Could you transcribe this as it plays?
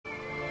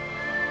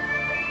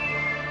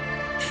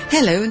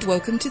Hello and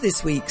welcome to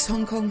this week's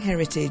Hong Kong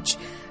Heritage.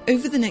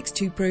 Over the next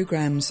two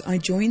programmes, I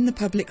join the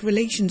Public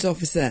Relations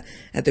Officer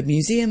at the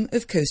Museum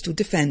of Coastal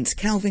Defence,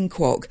 Calvin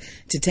Kwok,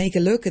 to take a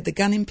look at the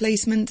gun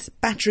emplacements,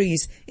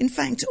 batteries, in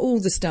fact all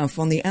the stuff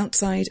on the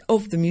outside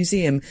of the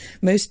museum,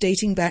 most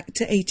dating back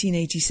to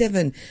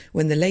 1887,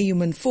 when the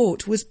Layumen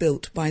Fort was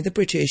built by the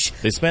British.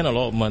 They spent a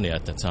lot of money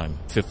at the time,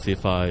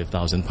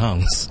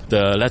 £55,000.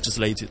 The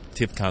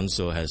Legislative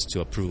Council has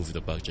to approve the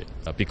budget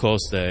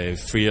because they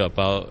fear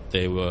about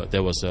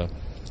there was a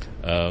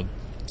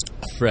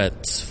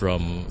threat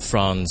from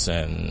France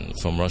and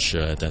from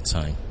Russia at that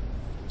time.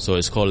 So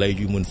it's called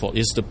Layumen Fort.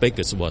 It's the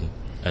biggest one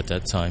at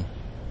that time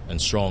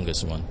and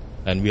strongest one.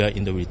 And we are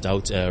in the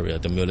redoubt area,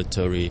 the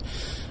military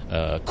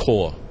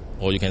core,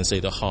 or you can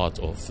say the heart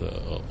of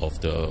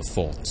the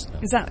fort.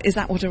 Is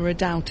that what a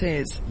redoubt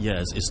is?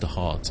 Yes, it's the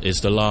heart.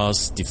 It's the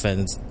last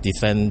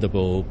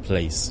defendable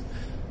place.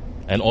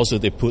 And also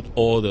they put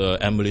all the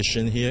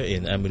ammunition here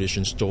in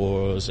ammunition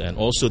stores, and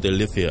also they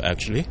live here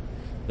actually.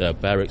 There are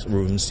barracks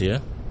rooms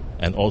here.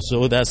 And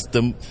also I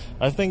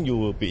think you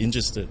will be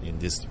interested in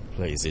this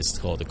place. It's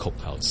called the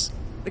cookhouse.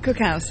 The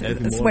cookhouse?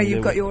 That's where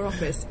you've got your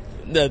office?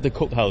 The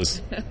cookhouse.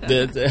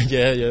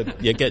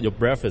 You get your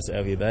breakfast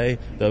every day.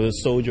 The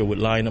soldier would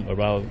line up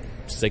around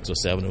 6 or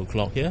 7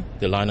 o'clock here.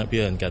 They line up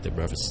here and get their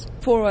breakfast.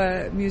 For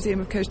a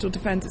Museum of Coastal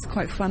Defence, it's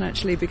quite fun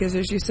actually, because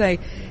as you say,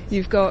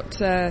 you've got,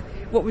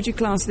 what would you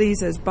class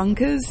these as,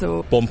 bunkers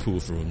or?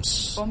 Bomb-proof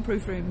rooms.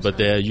 Bomb-proof rooms. But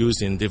they're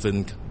used in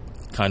different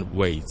kind of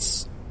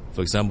ways. For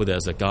example,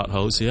 there's a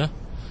guardhouse here.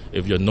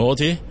 If you're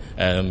naughty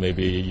and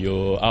maybe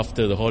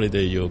after the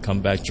holiday you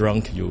come back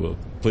drunk, you will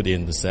put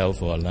in the cell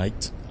for a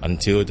night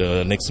until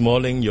the next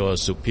morning your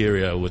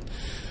superior would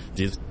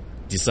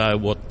decide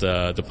what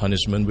the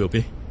punishment will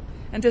be.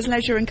 And does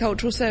Leisure and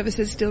Cultural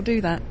Services still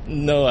do that?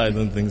 No, I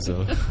don't think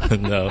so.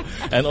 No.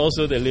 And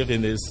also they live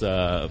in these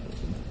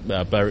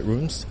barrack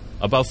rooms.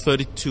 About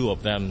 32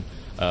 of them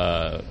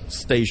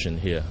stationed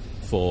here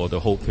for the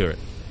whole period.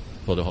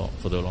 For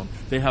the long,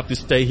 they have to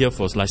stay here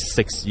for like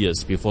 6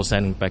 years before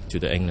sending back to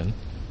the England,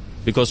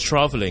 because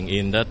traveling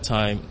in that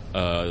time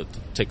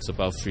takes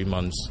about 3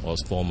 months or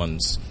 4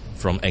 months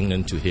from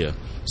England to here.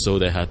 So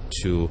they had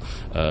to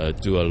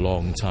do a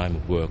long time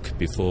of work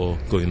before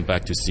going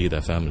back to see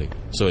their family.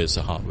 So it's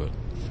a hard work.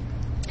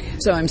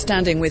 So I'm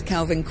standing with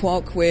Calvin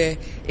Kwok. We're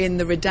in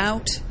the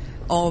redoubt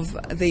of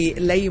the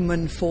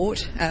Layumen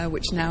Fort,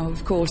 which now,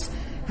 of course,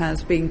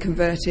 has been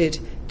converted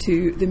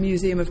to the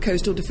Museum of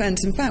Coastal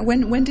Defence. In fact,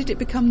 when did it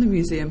become the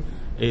museum?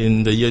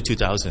 In the year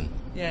 2000.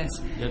 Yes.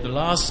 Yeah, the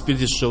last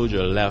British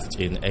soldier left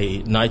in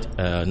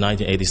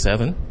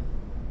 1987,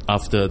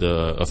 after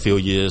a few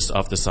years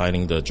after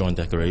signing the Joint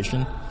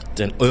Declaration.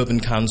 Then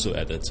Urban Council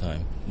at that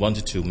time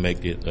wanted to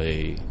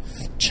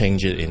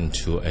change it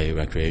into a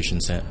recreation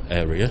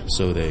area,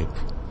 so they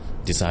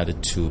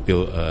decided to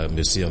build a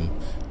museum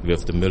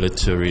with the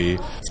military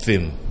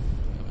theme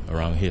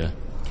around here.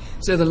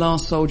 So the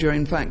last soldier,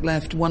 in fact,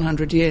 left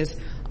 100 years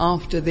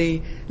after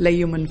the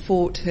Layumen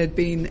Fort had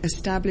been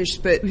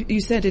established. But you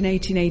said in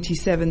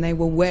 1887 they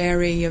were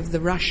wary of the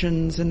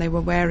Russians and they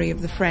were wary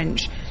of the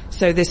French.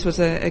 So this was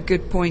a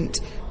good point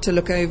to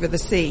look over the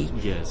sea.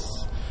 Yes,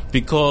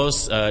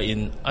 because I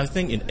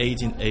think in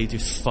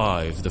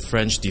 1885 the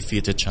French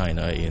defeated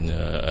China in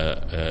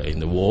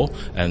the war,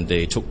 and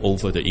they took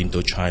over the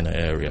Indochina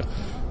area,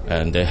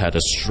 and they had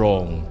a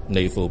strong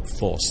naval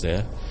force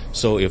there.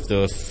 So if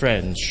the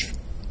French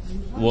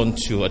want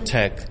to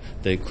attack,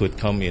 they could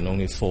come in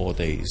only 4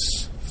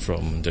 days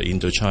from the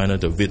Indochina,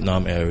 the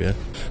Vietnam area.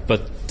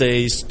 But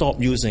they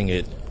stopped using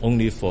it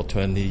only for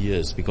 20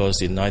 years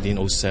because in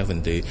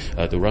 1907,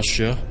 the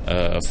Russia,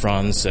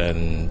 France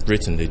and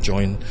Britain, they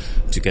joined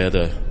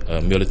together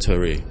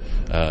military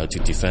to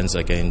defend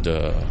against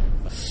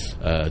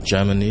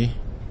Germany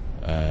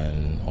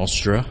and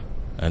Austria.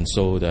 And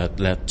so that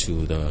led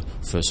to the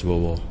First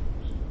World War.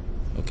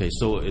 Okay,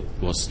 so it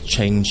was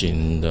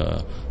changing.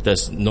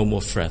 There's no more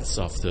threats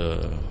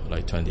after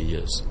like 20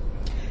 years.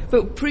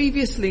 But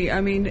previously, I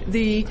mean,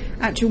 the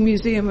actual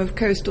Museum of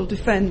Coastal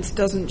Defence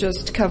doesn't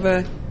just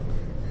cover,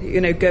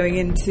 going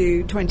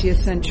into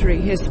 20th century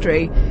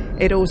history.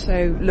 It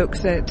also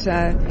looks at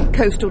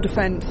coastal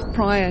defence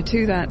prior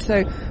to that.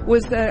 So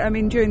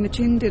during the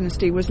Qing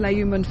dynasty, was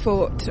Layumen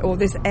Fort, or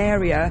this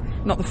area,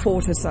 not the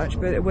fort as such,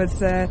 but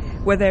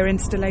were there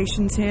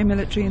installations here,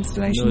 military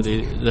installations?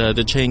 No,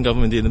 the Qing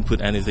government didn't put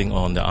anything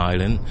on the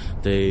island.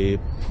 They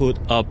put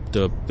up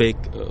the big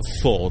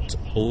fort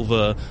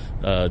over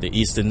the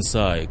eastern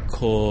side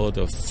called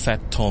the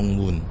Fat Tong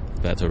Mun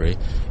Battery.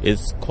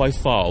 It's quite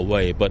far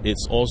away, but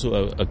it's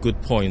also a good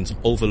point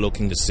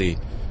overlooking the sea.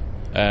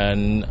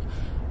 And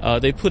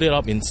they put it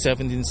up in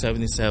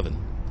 1777,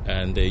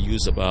 and they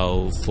used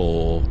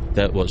for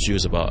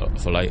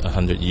like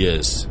 100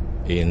 years.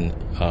 In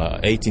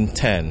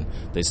 1810,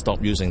 they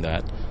stopped using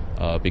that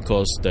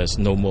because there's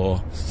no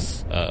more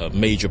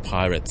major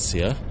pirates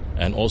here,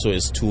 and also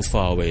it's too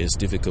far away. It's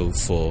difficult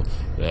for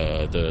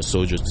the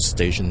soldiers to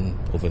station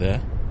over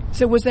there.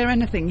 So was there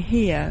anything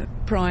here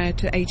prior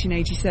to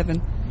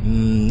 1887?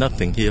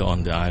 Nothing here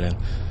on the island.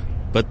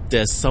 But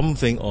there's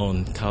something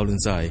on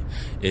Kowloon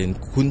in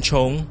Kwun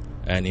Chong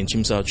and in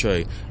Tsim Sha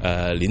Tsui,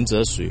 Lin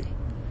Ze Shu.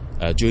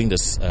 During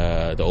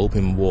the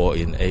Opium War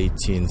in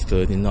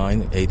 1839,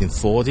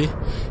 1840,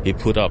 he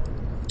put up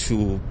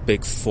 2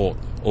 big forts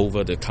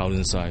over the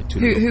Kowloon side.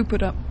 Who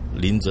put up?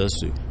 Lin Ze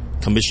Shu,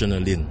 Commissioner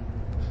Lin.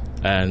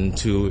 And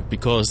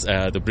because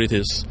the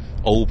British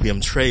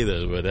opium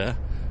traders were there,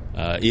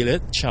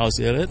 Charles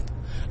Elliot,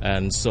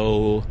 and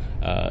so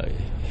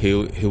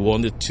he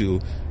wanted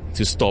to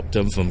stop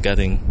them from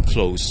getting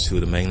close to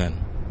the mainland.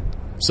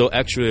 So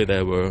actually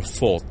there were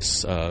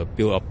forts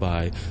built up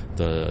by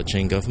the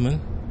Qing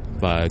government,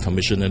 by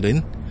Commissioner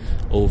Lin,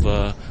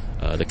 over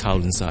the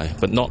Kowloon side,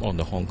 but not on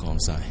the Hong Kong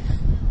side.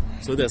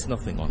 So there's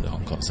nothing on the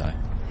Hong Kong side.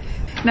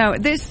 Now,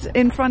 this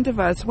in front of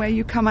us, where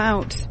you come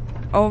out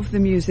of the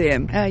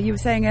museum, you were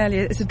saying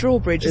earlier it's a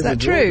drawbridge. Is that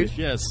true?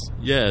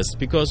 Yes,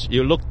 because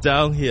you look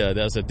down here,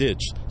 there's a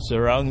ditch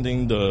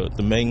surrounding the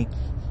main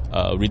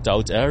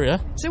redoubt area.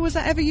 So was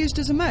that ever used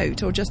as a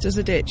moat or just as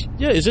a ditch?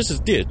 Yeah, it's just a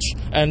ditch,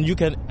 and you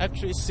can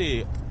actually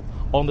see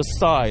on the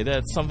side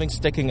there's something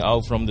sticking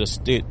out from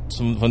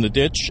the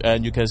ditch,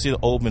 and you can see the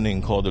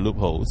opening called the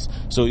loopholes.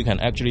 So you can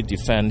actually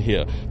defend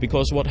here.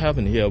 Because what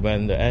happened here,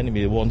 when the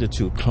enemy wanted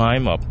to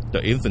climb up, the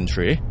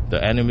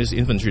enemy's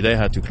infantry, they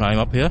had to climb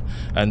up here,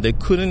 and they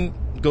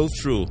couldn't go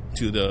through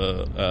to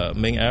the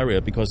main area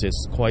because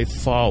it's quite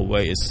far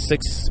away. It's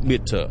 6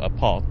 meters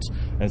apart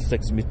and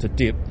 6 meters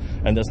deep,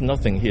 and there's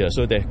nothing here.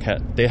 So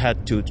they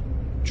had to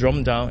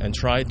drum down and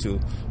try to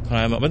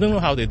climb up. I don't know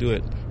how they do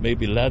it.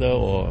 Maybe ladder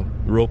or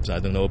ropes, I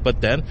don't know. But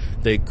then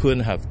they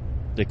couldn't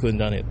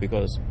done it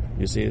because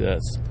you see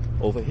that's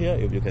over here,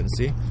 if you can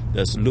see,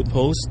 there's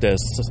loopholes,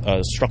 there's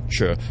a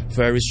structure,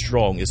 very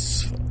strong.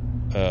 It's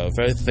a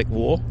very thick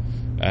wall,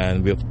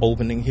 and with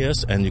opening here,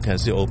 and you can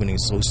see opening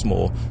so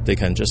small, they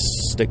can just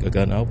stick a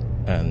gun out.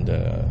 And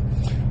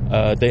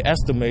they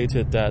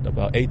estimated that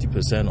about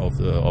 80%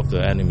 of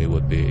the enemy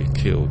would be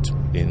killed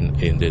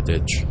in the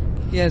ditch.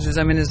 Yes,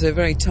 I mean, it's a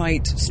very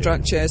tight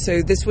structure. Yeah.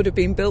 So this would have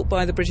been built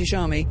by the British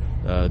Army?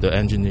 The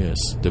engineers,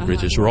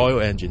 British Royal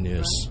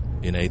Engineers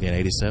in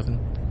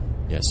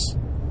 1887, yes.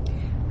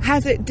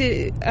 Has it,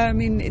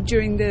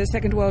 during the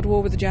Second World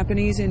War with the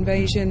Japanese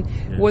invasion,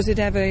 was it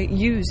ever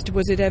used?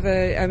 Was it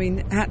ever,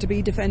 had to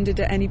be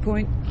defended at any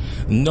point?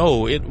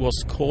 No, it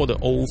was called the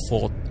Old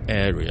Fort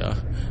area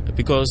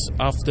because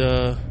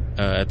after...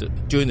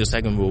 during the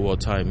Second World War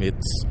time,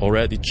 it's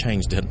already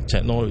changed. The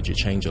technology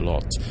changed a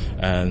lot,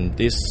 and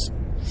this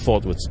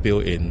fort was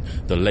built in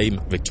the late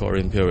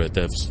Victorian period.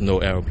 There's no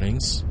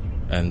airplanes,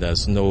 and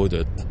there's no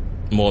the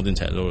modern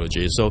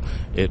technology, so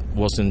it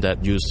wasn't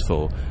that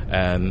useful.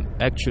 And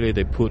actually,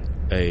 they put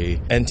a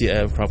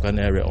anti-aircraft gun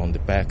area on the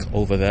back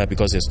over there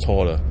because it's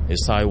taller.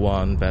 It's Sai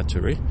Wan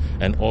battery,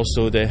 and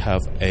also they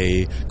have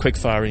a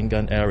quick-firing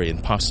gun area in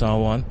Park Sa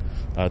Wan,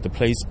 the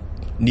place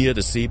near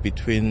the sea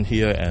between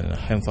here and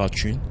Ham Fa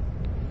Chun,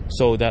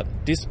 so that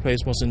this place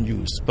wasn't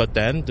used. But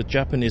then the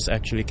Japanese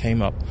actually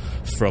came up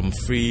from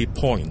 3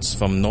 points,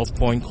 from North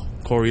Point,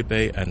 Cory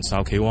Bay, and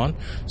Sao Kei Wan.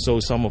 So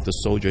some of the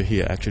soldiers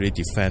here actually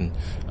defend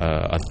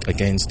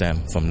against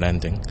them from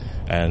landing,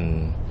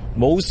 and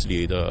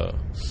mostly the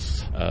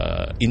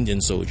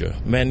Indian soldier,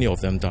 many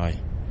of them die.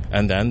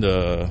 And then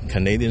the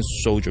Canadian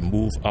soldier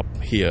moved up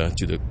here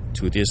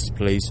to this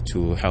place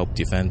to help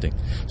defending.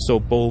 So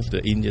both the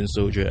Indian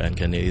soldier and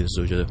Canadian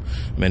soldier,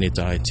 many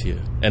died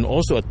here. And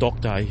also a dog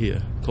died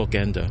here called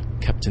Gander,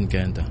 Captain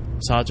Gander,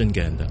 Sergeant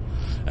Gander,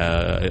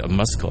 a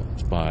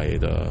mascot by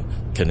the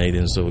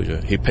Canadian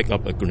soldier. He picked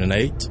up a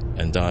grenade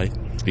and died.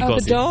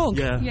 Because the dog.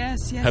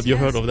 Yes. Have you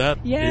heard of that?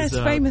 Yes, it's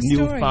a famous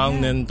story.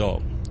 Newfoundland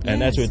dog.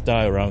 And actually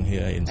died around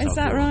here in South Is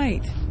that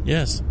right?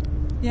 Yes.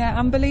 Yeah,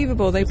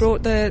 unbelievable. They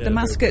brought the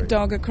mascot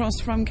dog across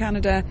from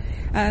Canada.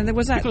 There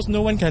was that... Because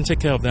no one can take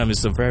care of them.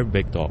 It's a very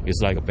big dog.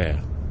 It's like a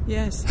bear.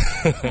 Yes.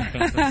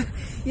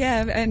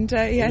 Yeah, and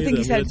I think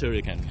he said... the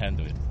military can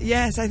handle it.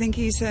 Yes, I think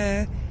he's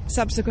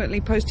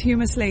subsequently,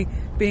 posthumously,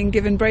 being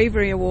given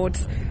bravery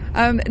awards.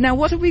 Now,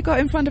 what have we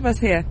got in front of us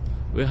here?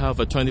 We have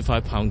a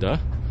 25-pounder,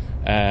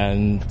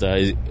 and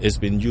it's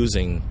been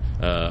using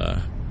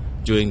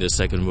during the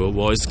Second World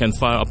War. It can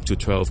fire up to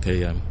 12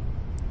 km.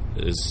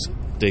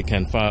 They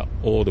can fire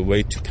all the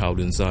way to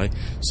Kowloon side.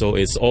 So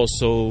it's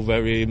also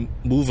very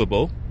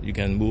movable. You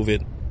can move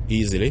it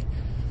easily.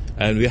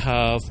 And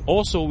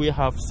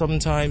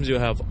sometimes you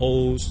have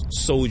old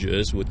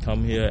soldiers would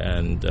come here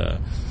and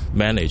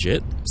manage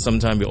it.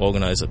 Sometimes we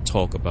organize a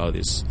talk about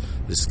this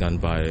gun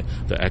by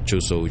the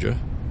actual soldier.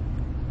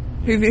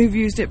 Who've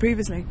used it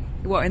previously?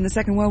 What, in the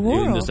Second World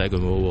War? In the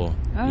Second World War,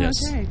 oh, yes.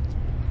 Okay.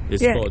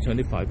 It's called a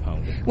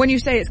 25-pounder. When you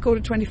say it's called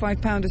a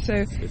 25-pounder,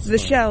 so the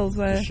shells...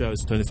 The shell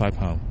is 25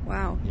 pounds.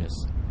 Wow. Yes.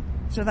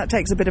 So that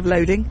takes a bit of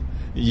loading?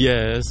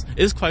 Yes.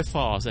 It's quite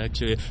fast,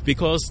 actually,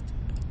 because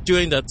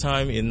during that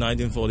time in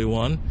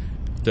 1941,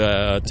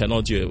 the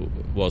technology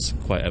was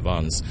quite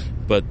advanced.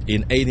 But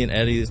in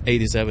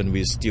 1887,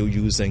 we're still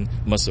using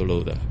muzzle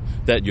loader.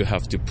 That you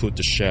have to put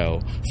the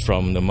shell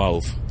from the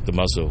mouth, the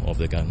muzzle of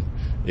the gun.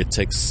 It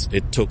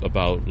took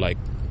about like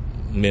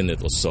a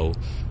minute or so.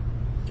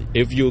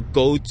 if you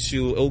go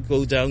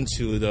down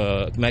to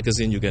the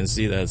magazine, you can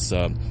see there's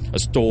a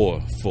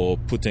store for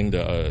putting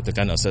the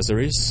gun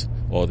accessories,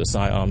 or the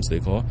sidearms they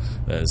call.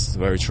 That's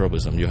very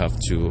troublesome. You have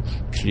to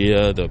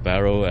clear the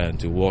barrel and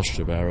to wash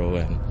the barrel,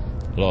 and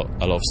a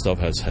lot of stuff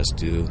has to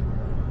do.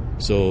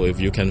 So if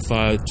you can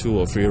fire 2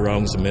 or 3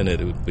 rounds a minute,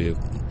 it would be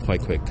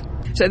quite quick.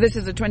 So this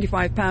is a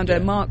 25-pounder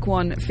Mark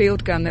I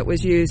field gun that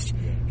was used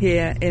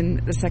here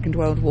in the Second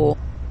World War.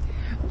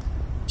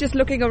 Just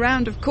looking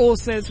around, of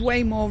course, there's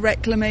way more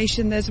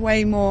reclamation, there's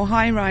way more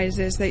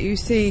high-rises that you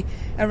see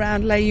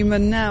around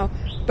Layumen now.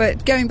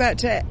 But going back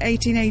to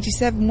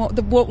 1887,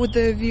 what would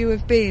the view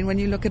have been when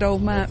you look at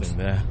old maps? Nothing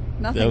there.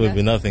 Nothing there would there?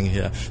 be nothing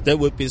here. There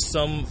would be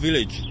some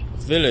village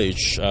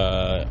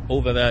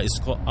over there. It's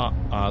called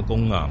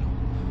Agongam.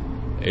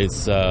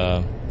 It's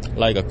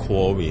like a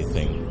quarry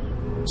thing.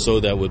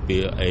 So there would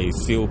be a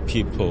few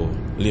people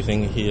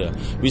living here.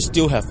 We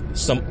still have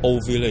some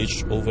old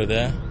village over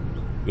there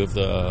with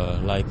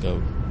like a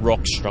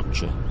rock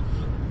structure,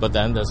 but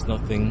then there's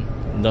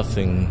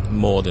nothing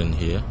modern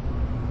here.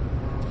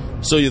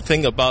 So you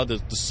think about the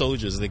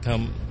soldiers,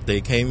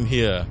 they came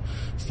here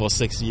for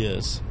 6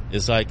 years.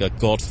 It's like a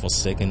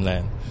God-forsaken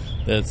land.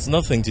 There's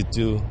nothing to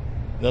do,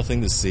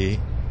 nothing to see,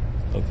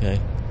 okay,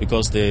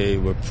 because they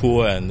were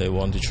poor and they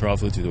want to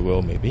travel to the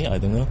world, maybe, I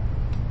don't know.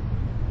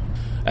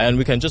 And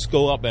we can just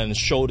go up and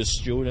show the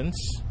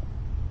students.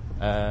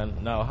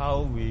 And now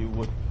how we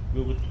would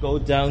go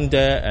down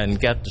there and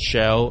get the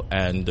shell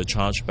and the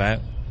charge bag.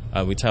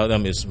 We tell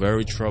them it's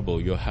very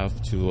trouble. You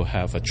have to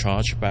have a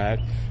charge bag,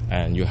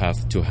 and you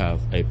have to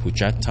have a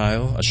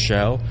projectile, a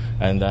shell,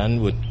 and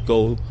then would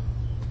go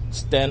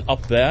stand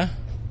up there,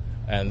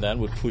 and then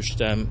would push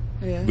them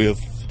with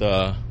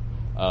the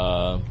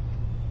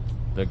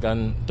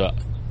gun,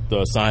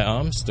 the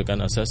sidearms, the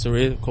gun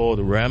accessory called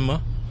the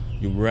rammer.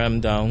 You ram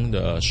down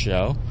the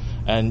shell,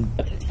 and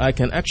I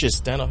can actually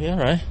stand up here,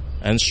 right,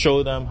 and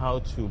show them how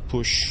to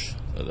push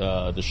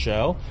the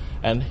shell.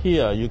 And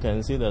here you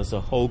can see there's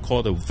a hole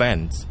called a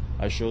vent.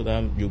 I show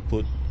them you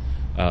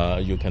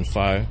can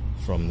fire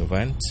from the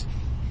vent,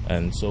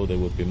 and so they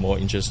would be more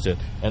interested.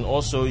 And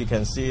also you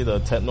can see the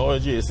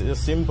technology is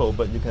simple,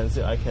 but you can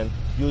see I can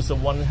use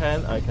one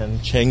hand, I can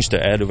change the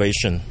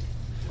elevation.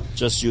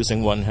 Just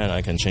using one hand,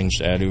 I can change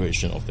the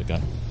elevation of the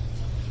gun.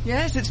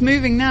 Yes, it's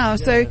moving now. Yeah.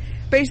 So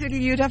basically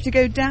you'd have to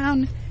go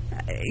down.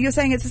 You're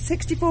saying it's a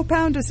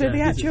 64-pounder, so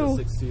the actual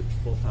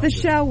the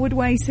shell would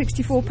weigh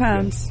 64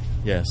 pounds.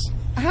 Yes.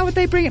 How would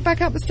they bring it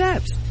back up the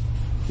steps?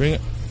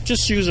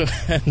 Just use their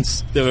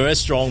hands. They're very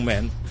strong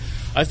men.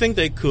 I think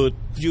they could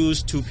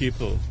use 2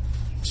 people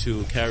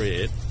to carry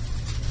it,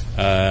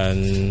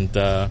 and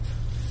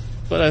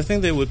but I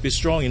think they would be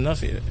strong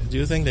enough. Do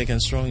you think they are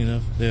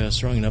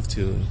strong enough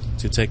to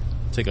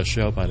take a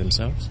shell by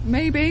themselves?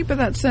 Maybe, but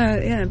that's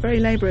very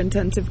labour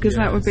intensive, because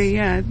that would be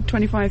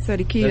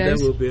 25-30 kilos.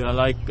 There would be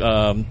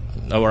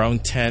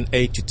around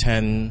 8 to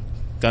 10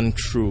 gun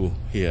crew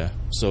here,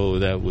 so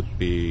there would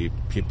be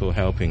people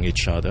helping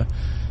each other.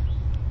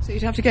 So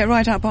you'd have to get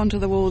right up onto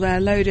the wall there,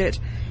 load it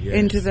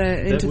into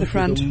the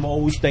front. Be the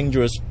most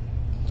dangerous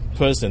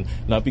person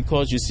now,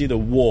 because you see the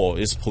wall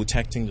is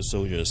protecting the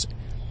soldiers.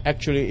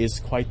 Actually, it's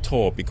quite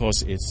tall,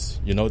 because it's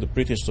the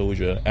British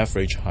soldier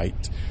average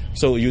height.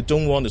 So you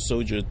don't want the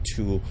soldier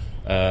to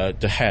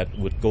the head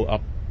would go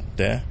up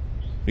there,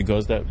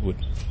 because the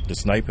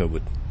sniper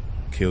would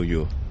kill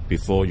you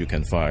before you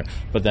can fire.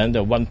 But then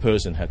the one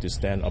person had to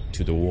stand up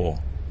to the wall,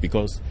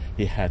 because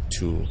he had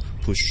to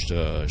push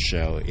the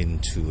shell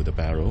into the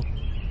barrel,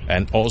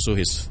 and also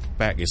his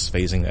back is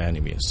facing the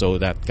enemy. So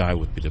that guy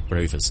would be the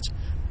bravest.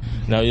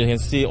 Now you can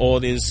see all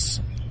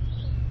these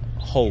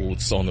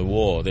holes on the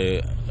wall.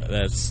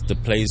 That's the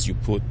place you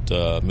put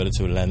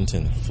military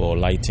lantern for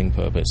lighting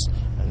purpose.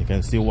 And you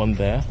can see one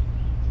there.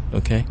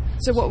 Okay.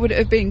 So what would it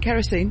have been?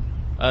 Kerosene?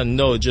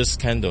 No, just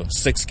candle.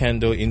 6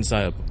 candle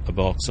inside a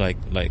box,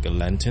 like a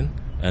lantern.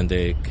 And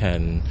they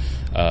can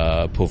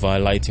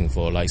provide lighting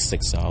for like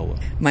 6 hours.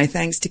 My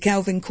thanks to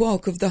Calvin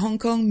Kwok of the Hong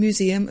Kong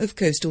Museum of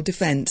Coastal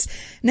Defence.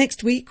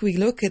 Next week we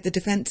look at the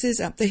defences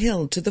up the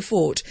hill to the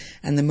fort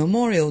and the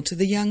memorial to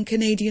the young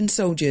Canadian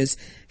soldiers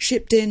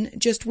shipped in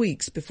just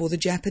weeks before the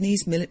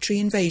Japanese military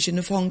invasion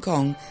of Hong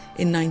Kong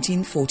in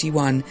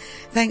 1941.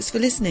 Thanks for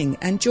listening,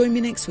 and join me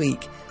next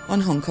week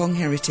on Hong Kong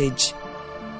Heritage.